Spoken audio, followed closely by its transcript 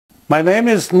My name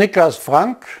is Niklas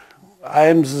Frank. I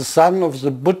am the son of the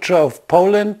butcher of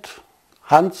Poland,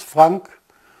 Hans Frank,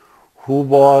 who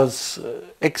was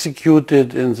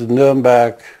executed in the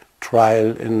Nuremberg trial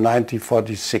in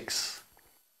 1946.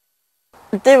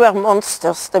 They were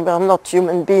monsters, they were not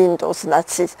human beings, those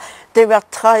Nazis. They were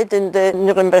tried in the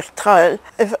Nuremberg trial.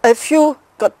 A few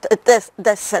got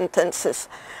death sentences,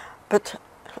 but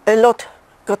a lot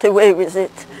got away with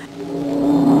it.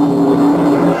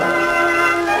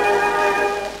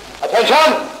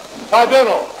 Attention!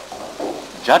 Tribunal!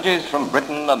 Judges from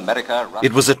Britain, America...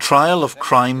 It was a trial of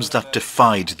crimes that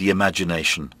defied the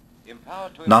imagination.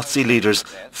 Nazi leaders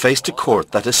faced a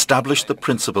court that established the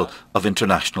principle of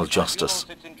international justice.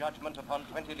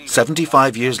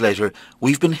 75 years later,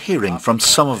 we've been hearing from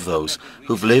some of those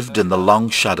who've lived in the long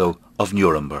shadow of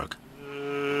Nuremberg.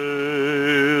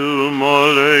 12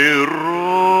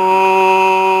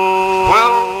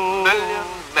 million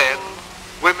men,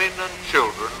 women and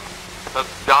children have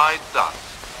died thus,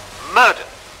 murdered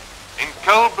in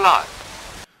cold blood.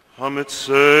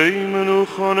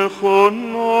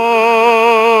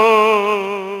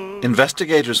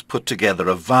 Investigators put together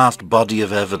a vast body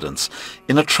of evidence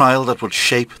in a trial that would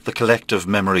shape the collective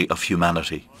memory of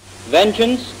humanity.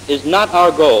 Vengeance is not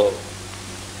our goal,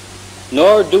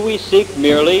 nor do we seek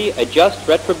merely a just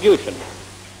retribution.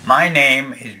 My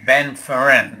name is Ben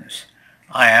Ferenc.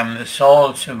 I am the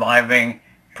sole surviving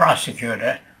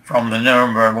prosecutor from the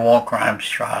Nuremberg war crimes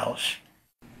trials.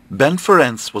 Ben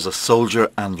Ferenc was a soldier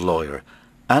and lawyer,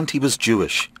 and he was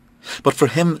Jewish. But for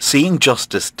him, seeing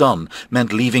justice done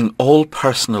meant leaving all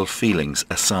personal feelings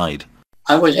aside.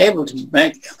 I was able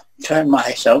to turn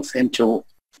myself into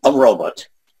a robot.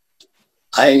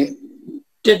 I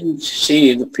didn't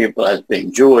see the people as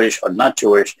being Jewish or not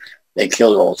Jewish. They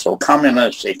killed also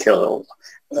communists, they killed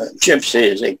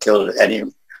gypsies, they killed any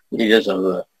leaders of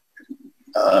the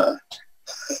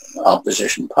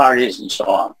opposition parties and so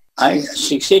on. I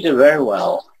succeeded very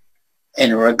well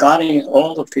in regarding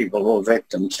all the people who were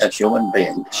victims as human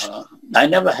beings. I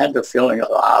never had the feeling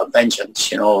of vengeance,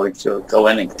 to go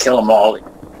in and kill them all.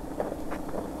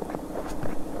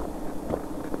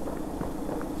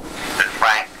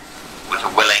 Frank was a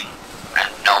willing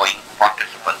and knowing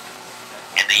participant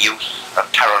in the use of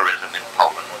terrorism in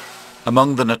Poland.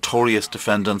 Among the notorious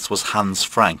defendants was Hans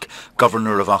Frank,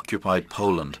 governor of occupied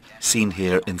Poland, seen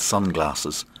here in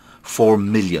sunglasses. 4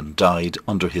 million died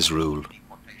under his rule.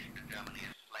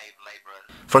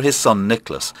 For his son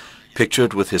Nicholas,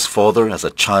 pictured with his father as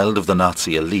a child of the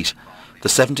Nazi elite, the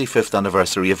 75th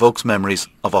anniversary evokes memories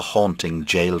of a haunting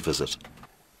jail visit.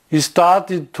 He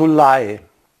started to lie.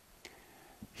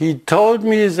 He told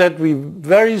me that we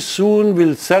very soon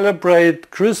will celebrate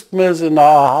Christmas in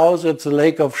our house at the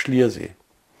Lake of Schliersee.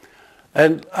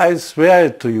 And I swear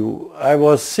it to you, I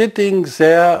was sitting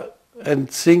there and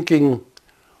thinking,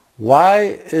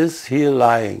 why is he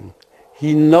lying?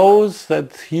 He knows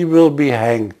that he will be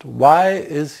hanged. Why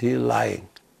is he lying?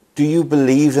 Do you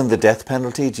believe in the death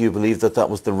penalty? Do you believe that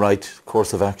that was the right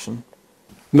course of action?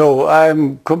 No,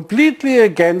 I'm completely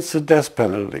against the death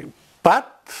penalty. But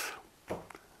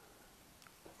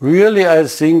really I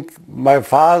think my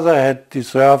father had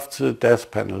deserved the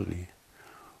death penalty.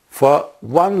 For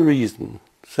one reason,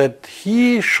 that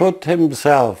he should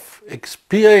himself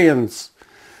experience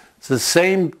the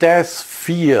same death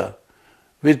fear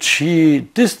which he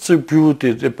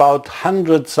distributed about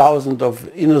 100,000 of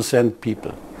innocent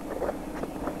people.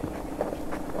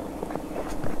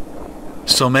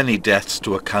 So many deaths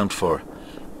to account for.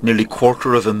 Nearly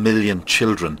 250,000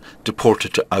 children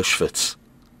deported to Auschwitz.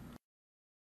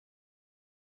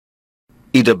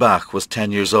 Ida Bach was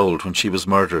 10 years old when she was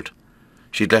murdered.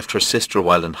 She'd left her sister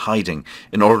while in hiding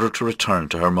in order to return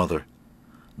to her mother.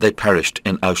 They perished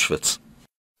in Auschwitz.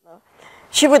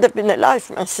 She would have been alive,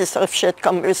 my sister, if she had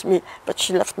come with me, but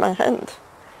she left my hand.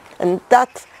 And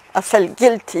that, I felt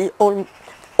guilty all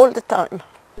the time.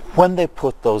 When they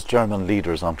put those German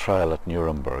leaders on trial at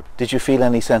Nuremberg, did you feel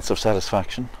any sense of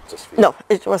satisfaction? No,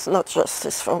 it was not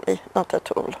justice for me, not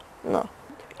at all, no.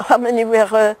 How many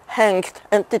were hanged,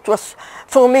 and it was,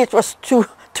 for me it was too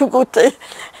good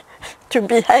to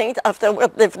be hanged after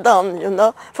what they've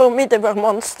done, For me they were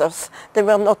monsters, they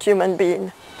were not human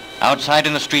beings. Outside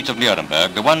in the streets of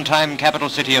Nuremberg, the one-time capital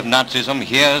city of Nazism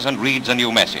hears and reads a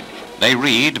new message. They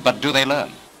read, but do they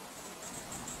learn?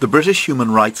 The British human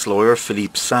rights lawyer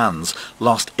Philippe Sands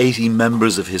lost 80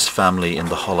 members of his family in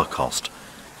the Holocaust.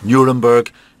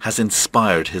 Nuremberg has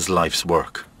inspired his life's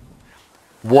work.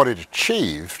 What it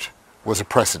achieved was a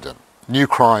precedent. New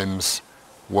crimes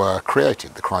were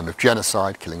created. The crime of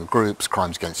genocide, killing of groups,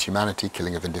 crimes against humanity,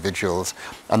 killing of individuals,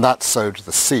 and that sowed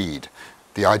the seed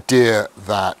the idea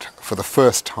that for the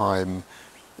first time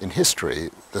in history,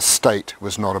 the state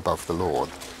was not above the law.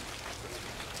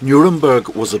 Nuremberg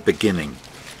was a beginning,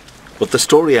 but the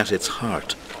story at its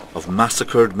heart of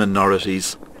massacred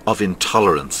minorities, of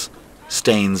intolerance,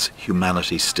 stains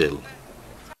humanity still.